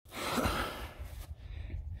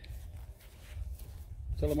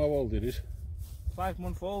Tell them how old it is.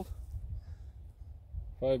 5-month old.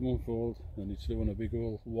 5 months old, and it's doing a big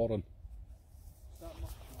old warren. Starting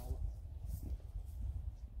off small.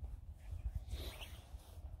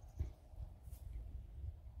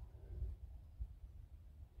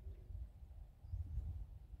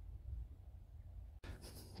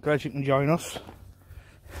 Glad you can join us.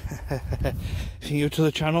 If you're new to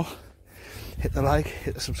the channel, hit the like,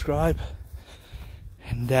 hit the subscribe,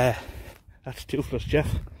 and that's Toothless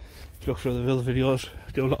Jeff. If you look through the other videos,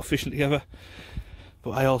 we do a lot of fishing together,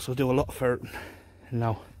 but I also do a lot of ferreting. And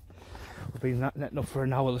now we've been netting up for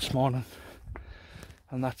an hour this morning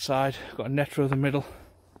on that side. Got a net through the middle,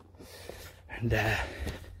 and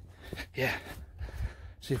yeah,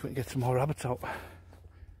 see if we can get some more rabbits out.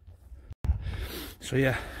 So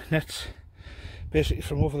yeah, nets basically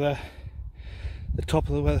from over there, the top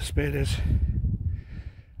of the where the spade is,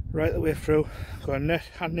 right the way through. Got a net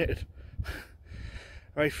hand knitted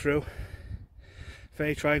right through. If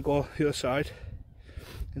I try and go the other side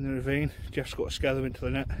in the ravine, Jeff's got to scare them into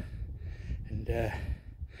the net, and then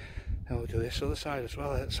we'll do this other side as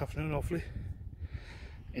well this afternoon. Hopefully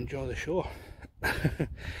enjoy the show.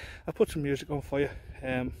 I put some music on for you.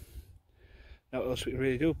 Not what else we can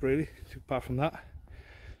really do, really, apart from that.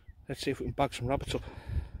 Let's see if we can bag some rabbits up.